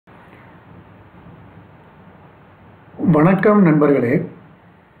வணக்கம் நண்பர்களே,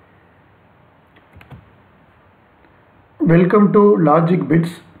 welcome to logic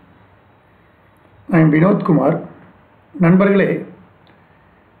bits. I am Vinod Kumar. நண்பர்களே,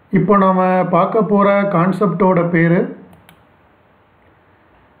 இப்போ நாம் பார்க்க போகிற கான்செப்டோட பேர்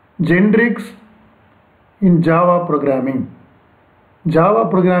ஜென்ரிக்ஸ் இன் ஜாவா ப்ரோக்ராமிங். ஜாவா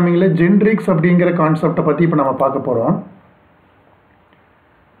ப்ரோக்ராமிங்கில் ஜென்ரிக்ஸ் அப்படிங்கிற கான்செப்டை பற்றி இப்போ நம்ம பார்க்க போகிறோம்.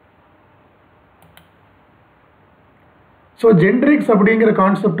 ஸோ ஜென்ரிக்ஸ் அப்படிங்கிற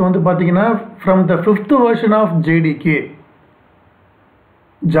கான்செப்ட் வந்து பார்த்தீங்கன்னா from the 5th version of JDK,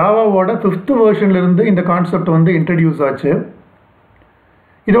 ஜாவாவோட 5th வெர்ஷன்லேருந்து இந்த கான்செப்ட் வந்து இன்ட்ரடியூஸ் ஆச்சு.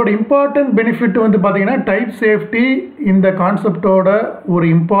 இதோட இம்பார்ட்டன்ட் பெனிஃபிட் வந்து பார்த்தீங்கன்னா டைப் சேஃப்டி இந்த கான்செப்டோட ஒரு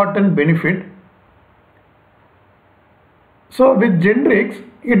important benefit. So with generics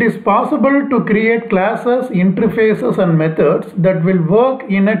it is possible to create classes, interfaces and methods that will work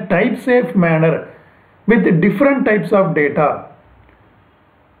in a type safe manner with different types of data.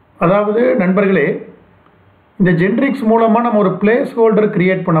 அதாவது நண்பர்களே, இந்த generics மூலமாக நம்ம ஒரு பிளேஸ் ஹோல்டர்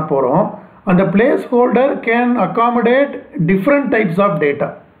கிரியேட் பண்ண போகிறோம். அந்த place holder can accommodate different types of data.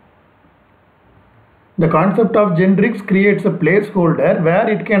 The concept of generics creates a placeholder where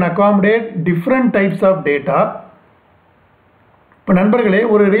it can accommodate different types of data. இப்போ நண்பர்களே,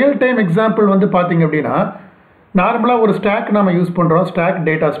 ஒரு ரியல் டைம் எக்ஸாம்பிள் வந்து பார்த்தீங்க அப்படின்னா, நார்மலாக ஒரு ஸ்டாக் நம்ம யூஸ் பண்ணுறோம், stock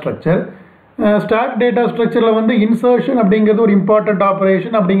data structure. Stock data ஸ்ட்ரக்சரில் வந்து இன்சர்ஷன் அப்படிங்கிறது ஒரு இம்பார்ட்டண்ட்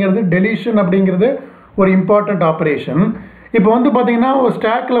ஆப்ரேஷன், அப்படிங்கிறது டெலிஷன் அப்படிங்கிறது ஒரு இம்பார்ட்டண்ட் ஆப்ரேஷன். இப்போ வந்து பார்த்தீங்கன்னா ஒரு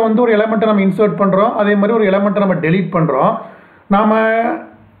ஸ்டாக்கில் வந்து ஒரு எலமெண்ட்டை நம்ம இன்சர்ட் பண்ணுறோம், அதே மாதிரி ஒரு எலமெண்ட்டை நம்ம டெலீட் பண்ணுறோம். நாம்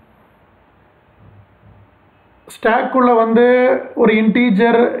ஸ்டாக்குள்ளே வந்து ஒரு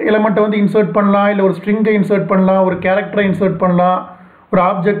இன்டீஜர் எலமெண்ட்டை வந்து இன்சர்ட் பண்ணலாம், இல்லை ஒரு ஸ்ட்ரிங்கை இன்சர்ட் பண்ணலாம், ஒரு கேரக்டரை இன்சர்ட் பண்ணலாம், ஒரு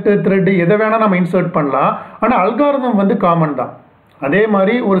ஆப்ஜெக்ட், த்ரெட்டு எதை வேணால் நம்ம இன்சர்ட் பண்ணலாம். ஆனால் அல்காரிதம் வந்து காமன் தான். அதே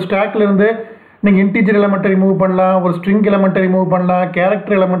மாதிரி ஒரு ஸ்டாக்லேருந்து நீங்கள் இன்டீஜர் எலமெண்ட்டை ரிமூவ் பண்ணலாம், ஒரு ஸ்ட்ரிங் எலமெண்ட்டை ரிமூவ் பண்ணலாம்,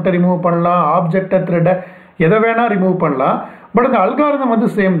 கேரக்டர் எலமெண்ட்டை ரிமூவ் பண்ணலாம், ஆப்ஜெக்டை, த்ரெட்டை எதை வேணால் ரிமூவ் பண்ணலாம். பட் அந்த அல்காரிதம் வந்து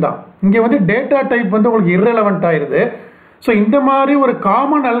சேம் தான். இங்கே வந்து டேட்டா டைப் வந்து உங்களுக்கு இர்ரெலவெண்ட் ஆயிடுது. ஸோ இந்த மாதிரி ஒரு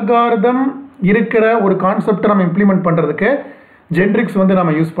காமன் அல்காரிதம் இருக்கிற ஒரு கான்செப்டை நம்ம இம்ப்ளிமெண்ட் பண்ணுறதுக்கு ஜென்ரிக்ஸ் வந்து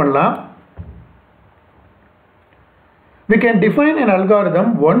நம்ம யூஸ் பண்ணலாம். We can define an algorithm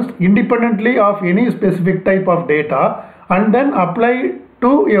once independently of any specific type of data and then apply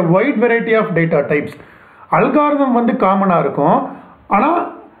to a wide variety of data types. Algorithm வந்து காமனாக இருக்கும், ஆனால்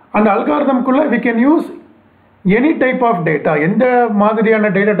அந்த அல்காரிதம்குள்ளே we can use any type of data, எந்த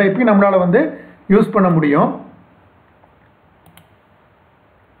மாதிரியான data டைப்பையும் நம்மளால் வந்து use பண்ண முடியும்.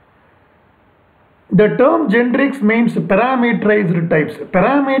 The term generics means parameterized types.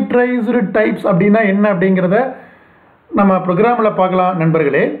 Parameterized types அப்படின்னா என்ன அப்படிங்கிறத நம்ம ப்ரோக்ராமில் பார்க்கலாம்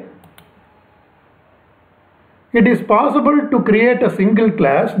நண்பர்களே. It is possible to create a single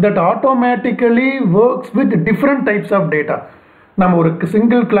class that automatically works with different types of data. நம்ம ஒரு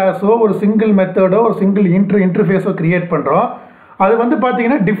சிங்கிள் கிளாஸோ, ஒரு சிங்கிள் மெத்தடோ, ஒரு சிங்கிள் இன்டர்ஃபேஸோ கிரியேட் பண்ணுறோம். அது வந்து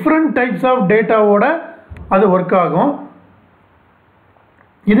பார்த்தீங்கன்னா டிஃப்ரெண்ட் டைப்ஸ் ஆஃப் டேட்டாவோட அது ஒர்க் ஆகும்.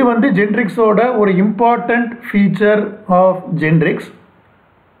 இது வந்து ஜென்ரிக்ஸோட ஒரு important feature of generics.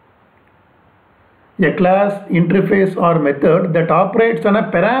 A class, interface or method that operates on a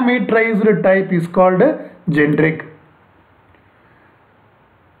parameterized type is called generic.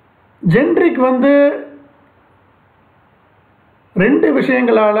 Generic வந்து ரெண்டு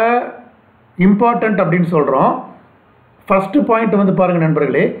விஷயங்களால இம்பார்ட்டன்ட் அப்படின்னு சொல்கிறோம். ஃபர்ஸ்ட் பாயிண்ட் வந்து பாருங்கள்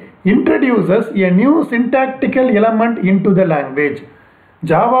நண்பர்களே, introduces a new syntactical element into the language.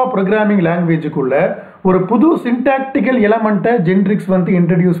 Java programming லாங்குவேஜுக்குள்ள ஒரு புது சின்டாக்டிக்கல் எலமெண்ட்டை generics வந்து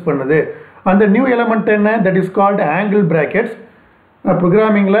இன்ட்ரடியூஸ் பண்ணுது. அந்த நியூ எலமெண்ட் என்ன? That is called angle brackets.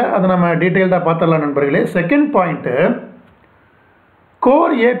 ப்ரோக்ராமிங்கில் அதை நம்ம டீட்டெயில்டாக பார்த்துடலாம் நண்பர்களே. செகண்ட் பாயிண்ட்டு,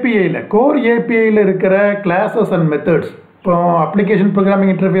 கோர் ஏபிஐயில் இருக்கிற கிளாஸஸ் அண்ட் மெத்தட்ஸ். இப்போ அப்ளிகேஷன்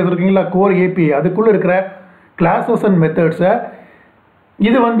ப்ரோக்ராமிங் இன்டர்ஃபேஸ் இருக்குங்களா, கோர் ஏபிஐ, அதுக்குள்ளே இருக்கிற கிளாஸஸ் அண்ட் மெத்தட்ஸை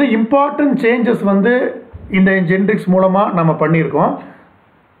இது வந்து இம்பார்ட்டன்ட் சேஞ்சஸ் வந்து இந்த ஜென்ரிக்ஸ் மூலமாக நம்ம பண்ணியிருக்கோம்.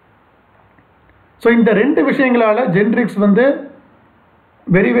 ஸோ இந்த ரெண்டு விஷயங்களால் ஜென்ரிக்ஸ் வந்து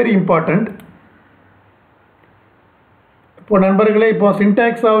வெரி வெரி இம்பார்ட்டண்ட். இப்போ நண்பர்களே, இப்போ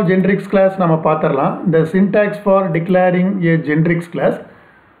சின்டாக்ஸ் ஆஃப் ஜென்ரிக்ஸ் கிளாஸ் நம்ம பார்த்துடலாம். இந்த syntax for declaring A generics class.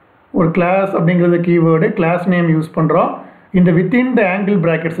 ஒரு கிளாஸ் அப்படிங்கிறது கீவேர்டு, கிளாஸ் நேம் யூஸ் பண்ணுறோம். இந்த வித்தின் த ஆங்கிள்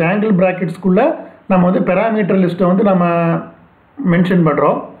பிராக்கெட்ஸ்குள்ளே நம்ம வந்து பெராமீட்டர் லிஸ்ட்டை வந்து நம்ம மென்ஷன்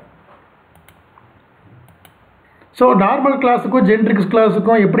பண்ணுறோம். ஸோ நார்மல் கிளாஸுக்கும் ஜென்ரிக்ஸ்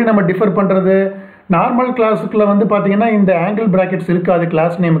கிளாஸுக்கும் எப்படி நம்ம டிஃபர் பண்ணுறது? நார்மல் கிளாஸுக்குள்ள வந்து பார்த்தீங்கன்னா இந்த ஆங்கிள் பிராக்கெட்ஸ் இருக்காது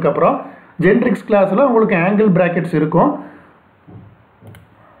கிளாஸ் நேமுக்கு அப்புறம். ஜென்ரிக்ஸ் கிளாஸில் உங்களுக்கு ஆங்கிள் பிராக்கெட்ஸ் இருக்கும்.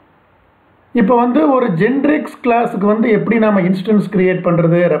 இப்போ வந்து ஒரு ஜென்ரிக்ஸ் கிளாஸுக்கு வந்து எப்படி நம்ம இன்ஸ்டன்ஸ் கிரியேட்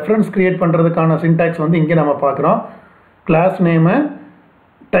பண்ணுறது, ரெஃபரன்ஸ் கிரியேட் பண்ணுறதுக்கான சின்டாக்ஸ் வந்து இங்கே நம்ம பார்க்குறோம். Class name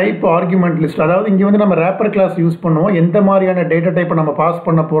type argument list. அதாவது இங்கே வந்து நம்ம ரேப்பர் கிளாஸ் யூஸ் பண்ணுவோம், எந்த மாதிரியான டேட்டா டைப்பை நம்ம பாஸ்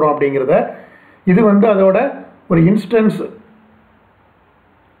பண்ண போகிறோம் அப்படிங்கிறத. இது வந்து அதோட ஒரு இன்ஸ்டன்ஸ்.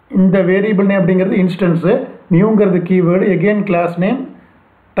 இந்த வேரியபிள் நேம் அப்படிங்கிறது instance, நியூங்கிறது keyword, again class name,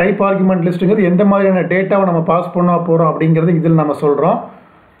 type argument லிஸ்ட்டுங்கிறது எந்த மாதிரியான டேட்டாவை நம்ம பாஸ் பண்ண போகிறோம் அப்படிங்கிறது இதில் நம்ம சொல்கிறோம்.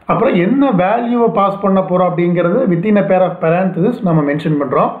 அப்புறம் என்ன வேல்யூவை பாஸ் பண்ண போகிறோம் அப்படிங்கிறது within a pair of parenthesis நம்ம மென்ஷன்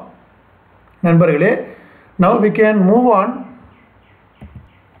பண்ணுறோம். நண்பர்களே, now we can move on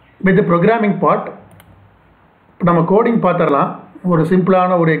with the programming part. நம்ம கோடிங் பார்த்துடலாம். ஒரு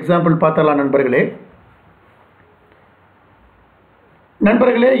சிம்பிளான ஒரு எக்ஸாம்பிள் பார்த்துடலாம் நண்பர்களே.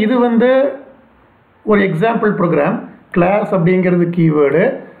 நண்பர்களே, இது வந்து ஒரு எக்ஸாம்பிள் ப்ரோக்ராம். கிளாஸ் அப்படிங்கிறது கீவேர்டு.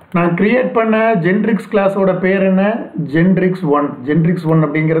 நான் கிரியேட் பண்ண ஜென்ரிக்ஸ் கிளாஸோட பேர் என்ன? ஜென்ரிக்ஸ் 1. ஜென்ரிக்ஸ் 1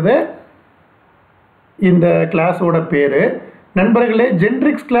 அப்படிங்கிறது இந்த கிளாஸோட பேர். நண்பர்களே,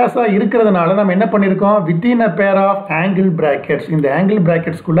 ஜென்ரிக்ஸ் கிளாஸாக இருக்கிறதுனால நம்ம என்ன பண்ணியிருக்கோம்? Within a pair of angle brackets. இந்த ஆங்கிள்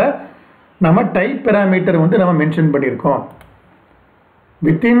பிராக்கெட்ஸ்குள்ளே நம்ம டைப் பேராமீட்டர் வந்து நம்ம மென்ஷன் பண்ணியிருக்கோம்.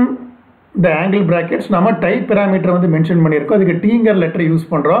 வித்தின் த ஆங்கிள் பிராக்கெட்ஸ் நம்ம டைப் பேராமீட்டர் வந்து மென்ஷன் பண்ணியிருக்கோம். அதுக்கு டீங்கிற லெட்டர்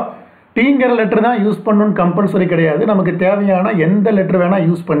யூஸ் பண்ணுறோம். டீங்கிற லெட்டர் தான் யூஸ் பண்ணணும்னு கம்பல்சரி கிடையாது. நமக்கு தேவையான எந்த லெட்டர் வேணால்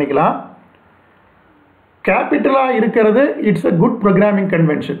யூஸ் பண்ணிக்கலாம். கேபிட்டலாக இருக்கிறது it's a good programming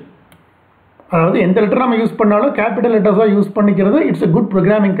convention. அதாவது எந்த லெட்டர் நம்ம யூஸ் பண்ணாலும் கேபிட்டல் லெட்டர்ஸாக யூஸ் பண்ணிக்கிறது it's a good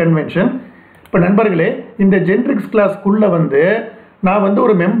programming convention. இப்போ நண்பர்களே, இந்த ஜென்ரிக்ஸ் கிளாஸ்க்குள்ளே வந்து நான் வந்து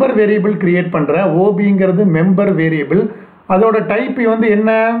ஒரு மெம்பர் வேரியபிள் கிரியேட் பண்ணுறேன். ஓபிங்கிறது மெம்பர் வேரியபிள். அதோட டைப் வந்து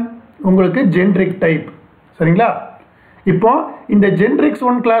என்ன? உங்களுக்கு ஜென்ரிக் டைப். சரிங்களா? இப்போ இந்த ஜென்ரிக்ஸ்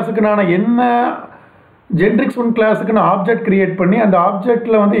 1 கிளாஸுக்கு நான் என்ன ஜென்ரிக்ஸ் 1 கிளாஸுக்கு நான் ஆப்ஜெக்ட் கிரியேட் பண்ணி அந்த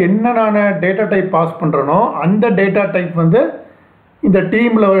ஆப்ஜெக்டில் வந்து என்ன நான் டேட்டா டைப் பாஸ் பண்ணுறனோ அந்த டேட்டா டைப் வந்து இந்த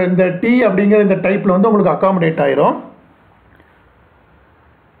டீமில் இந்த டி அப்படிங்கிற இந்த டைப்பில் வந்து உங்களுக்கு அகாமடேட் ஆயிரும்.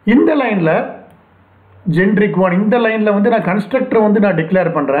 இந்த லைனில் ஜென்ரிக் 1 இந்த லைனில் வந்து நான் கன்ஸ்ட்ரக்டர் வந்து நான்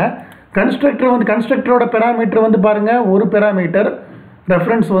டிக்ளேர் பண்ணுறேன். கன்ஸ்ட்ரக்டரோட பெராமீட்டர் வந்து பாருங்கள், ஒரு பெராமீட்டர்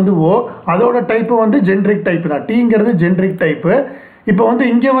ரெஃபரன்ஸ் வந்து ஓ, அதோட டைப்பு வந்து ஜென்ரிக் டைப் தான். டீங்கிறது ஜென்ரிக் டைப்பு. இப்போ வந்து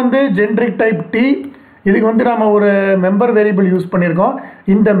இங்கே வந்து ஜென்ரிக் டைப் டி, இதுக்கு வந்து நம்ம ஒரு மெம்பர் வேரியபிள் யூஸ் பண்ணியிருக்கோம்.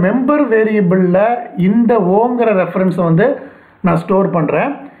 இந்த மெம்பர் வேரியபிளில் இந்த ஓங்கிற ரெஃபரன்ஸை வந்து நான் ஸ்டோர்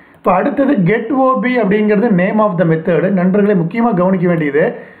பண்ணுறேன். இப்போ அடுத்தது கெட் ஓபி அப்படிங்கிறது நேம் ஆஃப் த மெத்தடு. நண்பர்களை முக்கியமாக கவனிக்க வேண்டியது,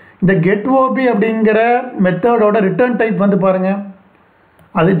 இந்த கெட் ஓபி அப்படிங்கிற மெத்தடோட ரிட்டர்ன் டைப் வந்து பாருங்கள்,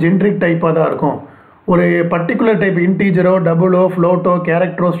 அது ஜென்ரிக் டைப்பாக தான் இருக்கும். ஒரு பர்டிகுலர் டைப் இன்டீஜரோ டபுளோ ஃப்ளோட்டோ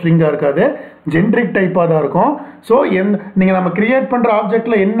கேரக்டரோ ஸ்ட்ரிங்காக இருக்காது, ஜென்ரிக் டைப்பாக தான் இருக்கும். ஸோ நீங்கள் நம்ம கிரியேட் பண்ணுற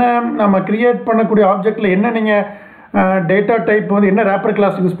ஆப்ஜெக்டில் என்ன, நம்ம கிரியேட் பண்ணக்கூடிய ஆப்ஜெக்டில் என்ன நீங்கள் டேட்டா டைப் வந்து என்ன ரேப்பர்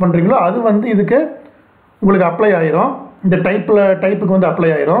கிளாஸ் யூஸ் பண்ணுறீங்களோ அது வந்து இதுக்கு உங்களுக்கு அப்ளை ஆயிரும். இந்த டைப்புக்கு வந்து அப்ளை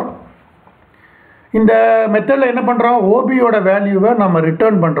ஆயிரும். இந்த மெத்தடில் என்ன பண்ணுறோம்? ஓபியோட வேல்யூவை நம்ம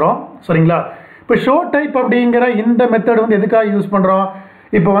ரிட்டர்ன் பண்ணுறோம். சரிங்களா? இப்போ ஷோ டைப் அப்படிங்கிற இந்த மெத்தட் வந்து எதுக்காக யூஸ் பண்ணுறோம்?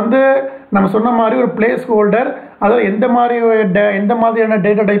 இப்போ வந்து நம்ம சொன்ன மாதிரி ஒரு பிளேஸ் ஹோல்டர், அதாவது எந்த மாதிரியான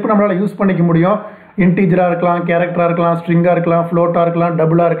டேட்டா டைப்பு நம்மளால் யூஸ் பண்ணிக்க முடியும்? இன்டீஜராக இருக்கலாம், கேரக்டராக இருக்கலாம், ஸ்ட்ரிங்காக இருக்கலாம், ஃப்ளோட்டாக இருக்கலாம்,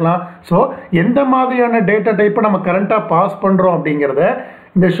 டபுளாக இருக்கலாம். ஸோ எந்த மாதிரியான டேட்டா டைப்பை நம்ம கரண்ட்டாக பாஸ் பண்ணுறோம் அப்படிங்கிறத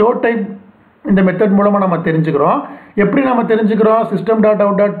இந்த ஷோ டைப் இந்த மெத்தட் மூலமாக நம்ம தெரிஞ்சுக்கிறோம். எப்படி நம்ம தெரிஞ்சுக்கிறோம்? System dot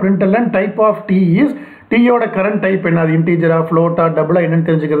out dot பிரிண்டெல்என் type of D is, டீயோட current type என்ன, அது இன்டீஜரா ஃப்ளோட்டா டபுளாக என்னன்னு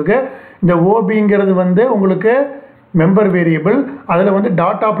தெரிஞ்சுக்கிறதுக்கு இந்த ஓபிங்கிறது வந்து உங்களுக்கு மெம்பர் வேரியபிள். அதில் வந்து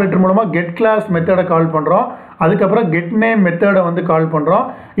டாட் ஆப்ரேட்டர் மூலமாக கெட் கிளாஸ் மெத்தடை கால் பண்ணுறோம். அதுக்கப்புறம் கெட் நேம் மெத்தடை வந்து கால் பண்ணுறோம்.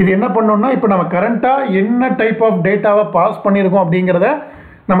 இது என்ன பண்ணோம்னா, இப்போ நம்ம கரண்ட்டாக என்ன டைப் ஆஃப் டேட்டாவை பாஸ் பண்ணியிருக்கோம் அப்படிங்கிறத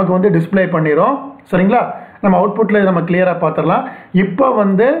நமக்கு வந்து டிஸ்பிளே பண்ணிடும். சரிங்களா? நம்ம அவுட்புட்டில் நம்ம கிளியராக பார்த்துடலாம். இப்போ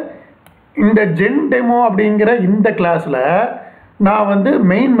வந்து இந்த ஜென் டெமோ அப்படிங்கிற இந்த கிளாஸில் நான் வந்து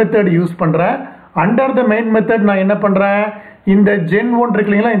மெயின் மெத்தட் யூஸ் பண்ணுறேன். அண்டர் த மெயின் மெத்தட் நான் என்ன பண்ணுறேன்? இந்த ஜென் 1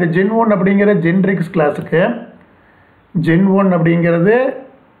 இருக்கு இல்லைங்களா, இந்த ஜென் 1 அப்படிங்கிற ஜென்ரிக்ஸ் கிளாஸுக்கு ஜென் 1 அப்படிங்கிறது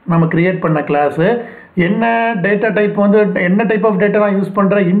நம்ம கிரியேட் பண்ண கிளாஸு. என்ன டேட்டா டைப் வந்து என்ன டைப் ஆஃப் டேட்டா நான் யூஸ்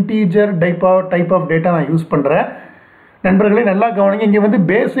பண்ணுறேன்? இன்டீஜர் டைப் ஆஃப் டேட்டா நான் யூஸ் பண்ணுறேன். நண்பர்களே நல்லா கவனிங்க, இங்கே வந்து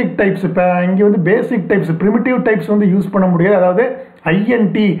பேசிக் டைப்ஸ், இப்போ இங்கே வந்து பேசிக் டைப்ஸ் ப்ரிமிட்டிவ் டைப்ஸ் வந்து யூஸ் பண்ண முடியாது. அதாவது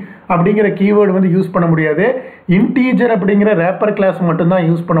ஐஎன்டி அப்படிங்கிற கீவேர்டு வந்து யூஸ் பண்ண முடியாது. இன்டீஜர் அப்படிங்கிற ரேப்பர் கிளாஸ் மட்டும்தான்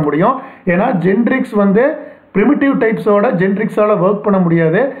யூஸ் பண்ண முடியும். ஏன்னா ஜென்ரிக்ஸ் வந்து ப்ரிமிட்டிவ் டைப்ஸோட ஜென்ரிக்ஸால் ஒர்க் பண்ண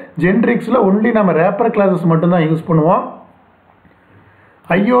முடியாது. ஜென்ரிக்ஸில் ஒன்லி நம்ம ரேப்பர் கிளாஸஸ் மட்டும்தான் யூஸ் பண்ணுவோம்.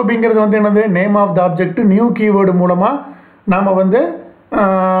 ஐஓபிங்கிறது வந்து என்னது? Name of the object. New keyword மூலமாக நாம் வந்து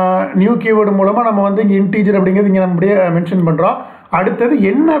நம்ம வந்து இங்கே இன்டீஜர் அப்படிங்கிறது இங்கே நம்மளுடைய மென்ஷன் பண்ணுறோம். அடுத்தது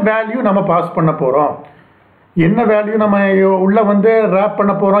என்ன வேல்யூ நம்ம பாஸ் பண்ண போகிறோம், என்ன வேல்யூ நம்ம உள்ளே வந்து ரேப்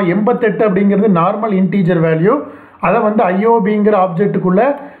பண்ண போகிறோம்? 88 அப்படிங்கிறது நார்மல் இன்டீஜர் வேல்யூ. அதை வந்து ஐஓபிங்கிற ஆப்ஜெக்ட்டுக்குள்ளே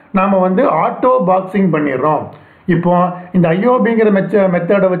நாம் வந்து ஆட்டோ பாக்ஸிங் பண்ணிடுறோம். இப்போ இந்த ஐஓபிங்கிற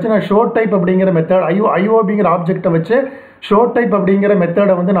மெத்தடை வச்சு நான் ஷோ டைப் அப்படிங்கிற மெத்தட் ஐஓபிங்கிற ஆப்ஜெக்டை வச்சு ஷோ டைப் அப்படிங்கிற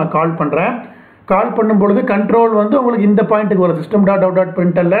மெத்தடை வந்து நான் கால் பண்ணுறேன். கால் பண்ணும் பொழுது கண்ட்ரோல் வந்து உங்களுக்கு இந்த பாயிண்ட்டுக்கு வரும், சிஸ்டம் டாட் அவுட் டாட்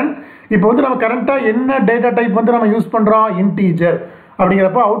பிரிண்டெல்என். இப்போ வந்து நம்ம கரெக்டாக என்ன டேட்டா டைப் வந்து நம்ம யூஸ் பண்ணுறோம், இன்டீஜர்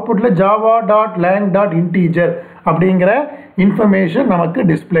அப்படிங்கிறப்ப அவுட்புட்டில் Java dot lang dot integer அப்படிங்கிற இன்ஃபர்மேஷன் நமக்கு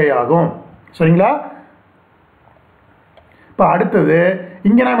டிஸ்பிளே ஆகும். சரிங்களா? இப்போ அடுத்தது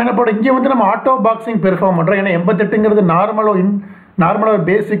இங்கே நம்ம என்ன பண்ணுறோம், இங்கே வந்து நம்ம ஆட்டோ பாக்ஸிங் பெர்ஃபார்ம் பண்ணுறோம். ஏன்னா 88ங்கிறது நார்மலாக ஒரு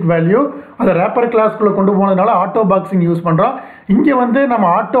பேசிக் வேல்யூ, அதை ரேப்பர் கிளாஸ்க்குள்ளே கொண்டு போனதுனால ஆட்டோ பாக்ஸிங் யூஸ் பண்ணுறோம். இங்கே வந்து நம்ம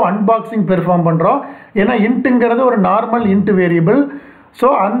ஆட்டோ அன்பாக்சிங் பெர்ஃபார்ம் பண்ணுறோம். ஏன்னா இன்ட்டுங்கிறது ஒரு நார்மல் இன்ட் வேரியபிள். ஸோ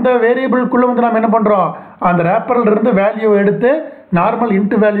அந்த வேரியபிள்குள்ளே வந்து நம்ம என்ன பண்ணுறோம், அந்த ரேப்பர்லேருந்து வேல்யூ எடுத்து நார்மல்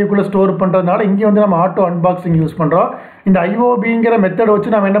இன்ட் வேல்யூக்குள்ளே ஸ்டோர் பண்ணுறதுனால இங்கே வந்து நம்ம ஆட்டோ அன்பாக்சிங் யூஸ் பண்ணுறோம். இந்த ஐஓபிங்கிற மெத்தடை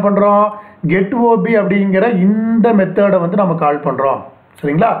வச்சு நம்ம என்ன பண்ணுறோம், கெட் ஓபி அப்படிங்கிற இந்த மெத்தடை வந்து நம்ம கால் பண்ணுறோம்.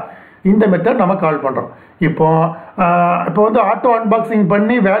 சரிங்களா? இந்த மெத்தட் நம்ம கால் பண்ணுறோம். இப்போ வந்து ஆட்டோ அன்பாக்சிங்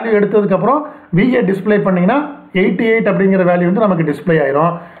பண்ணி வேல்யூ எடுத்ததுக்கப்புறம் விஏ டிஸ்பிளே பண்ணிங்கன்னா 88 அப்படிங்கிற வேல்யூ வந்து நமக்கு டிஸ்பிளே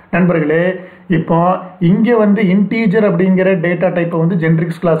ஆயிரும். நண்பர்களே, இப்போ இங்கே வந்து இன்டீஜர் அப்படிங்கிற டேட்டா டைப்பை வந்து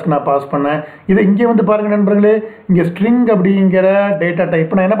ஜென்ரிக்ஸ் கிளாஸ்க்கு நான் பாஸ் பண்ணேன். இதை இங்கே வந்து பாருங்கள் நண்பர்களே, இங்கே ஸ்ட்ரிங் அப்படிங்கிற டேட்டா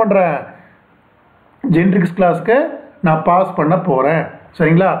டைப் நான் என்ன பண்ணுறேன், ஜென்ரிக்ஸ் கிளாஸ்க்கு நான் பாஸ் பண்ண போகிறேன்.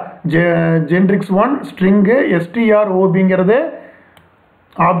 சரிங்களா? Generics 1 string, strObங்கிறது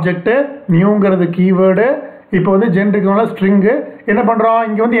object, நியூங்கிறது keyword. இப்போ வந்து ஜென்ரிக்ஸோட ஸ்ட்ரிங்கு என்ன பண்ணுறோம்,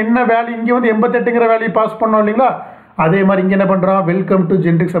 இங்கே வந்து என்ன வேல்யூ, இங்கே வந்து 88ங்கிற வேல்யூ பாஸ் பண்ணோம் இல்லைங்களா? அதே மாதிரி இங்கே என்ன பண்ணுறோம், வெல்கம் டு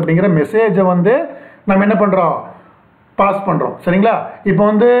ஜென்ரிக்ஸ் அப்படிங்கிற மெசேஜை வந்து நம்ம என்ன பண்ணுறோம், பாஸ் பண்ணுறோம். சரிங்களா? இப்போ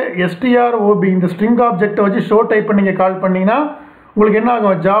வந்து strOb இந்த ஸ்ட்ரிங் ஆப்ஜெக்டை வச்சு ஷோ டைப் பண்ணி நீங்கள் கால் பண்ணிங்கன்னா உங்களுக்கு என்ன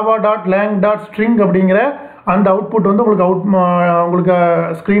ஆகும், Java dot lang dot string அப்படிங்கிற அந்த அவுட்புட் வந்து உங்களுக்கு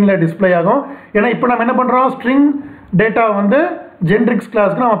ஸ்க்ரீனில் டிஸ்பிளே ஆகும். ஏன்னா இப்போ நம்ம என்ன பண்ணுறோம், ஸ்ட்ரிங் டேட்டா வந்து ஜென்ரிக்ஸ்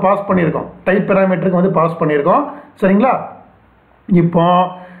கிளாஸ்க்கு நம்ம பாஸ் பண்ணியிருக்கோம், டைப் பேராமீட்டருக்கு வந்து பாஸ் பண்ணியிருக்கோம். சரிங்களா? இப்போ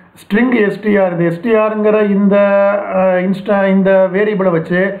ஸ்ட்ரிங் எஸ்டிஆர், இந்த எஸ்டிஆருங்கிற இந்த வேரியபிளை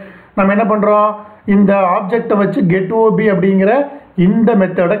வச்சு நம்ம என்ன பண்ணுறோம், இந்த ஆப்ஜெக்டை வச்சு கெட் ஓபி அப்படிங்கிற இந்த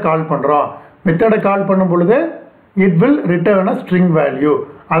மெத்தடை கால் பண்ணுறோம். மெத்தடை கால் பண்ணும் பொழுது it will return a string value.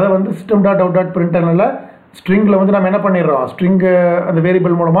 அதை வந்து சிஸ்டம் டாட் அவுட் டாட் பிரிண்டெல்என்ல ஸ்ட்ரிங்கில் வந்து நம்ம என்ன பண்ணிடுறோம், ஸ்ட்ரிங்கு அந்த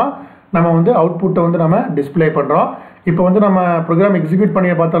வேரியபிள் மூலமாக நம்ம வந்து அவுட்புட்டை வந்து நம்ம டிஸ்பிளே பண்ணுறோம். இப்போ வந்து நம்ம ப்ரோக்ராம் எக்ஸிக்யூட் பண்ணி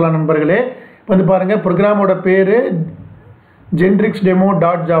பார்த்தலாம் நண்பர்களே. இப்போ வந்து பாருங்கள், ப்ரோக்ராமோட பேர் generics demo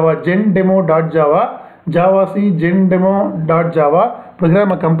dot Java, ஜென்டெமோ dot Java, javac ஜென்டெமோ dot Java.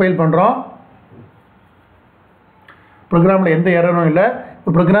 ப்ரோக்ராமை கம்பைல் பண்ணுறோம். ப்ரோக்ராமில் எந்த எரரும் இல்லை.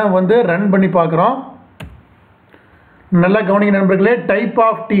 இப்போ ப்ரோக்ராம் வந்து ரன் பண்ணி பார்க்குறோம். நல்லா கவனிங்க நண்பர்களே. டைப்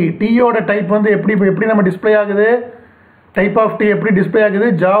ஆஃப் டீயோட டைப் வந்து எப்படி நம்ம டிஸ்பிளே ஆகுது, டைப் ஆஃப் டி எப்படி டிஸ்பிளே ஆகுது,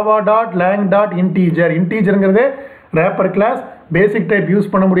 Java dot lang dot integer. இன்டீஜருங்கிறது rapper class, பேசிக் டைப்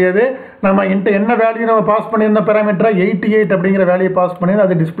யூஸ் பண்ண முடியாது. நம்ம என்ன வேல்யூ நம்ம பாஸ் பண்ணியிருந்த பேராமீட்டராக 88 அப்படிங்கிற வேல்யூ பாஸ் பண்ணி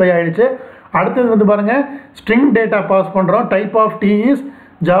அது டிஸ்பிளே ஆகிடுச்சு. அடுத்தது வந்து பாருங்கள், ஸ்ட்ரிங் டேட்டா பாஸ் பண்ணுறோம். Type of D is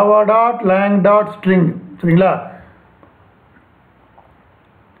Java dot lang dot string. சரிங்களா?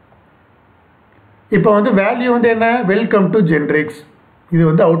 இப்போ வந்து வேல்யூ வந்து என்ன, வெல்கம் டு ஜென்ரிக்ஸ். இது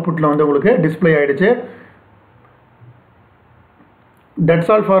வந்து அவுட்புட்டில் வந்து உங்களுக்கு டிஸ்பிளே ஆகிடுச்சு.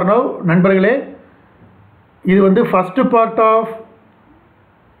 தட்ஸ் ஆல் ஃபார் நவ் நண்பர்களே. இது வந்து first part of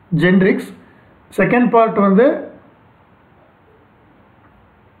generics. Second part வந்து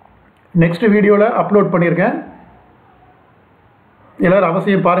நெக்ஸ்ட் வீடியோவில் அப்லோட் பண்ணியிருக்கேன். எல்லோரும்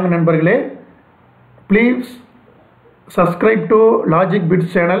அவசியம் பாருங்கள் நண்பர்களே. Please subscribe to logic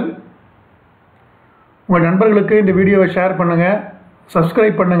bits channel. உங்கள் நண்பர்களுக்கு இந்த வீடியோவை ஷேர் பண்ணுங்கள்,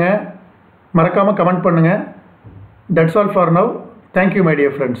 சப்ஸ்கிரைப் பண்ணுங்கள், மறக்காமல் கமெண்ட் பண்ணுங்கள். That's all for now. Thank you my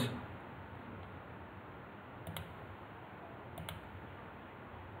dear friends.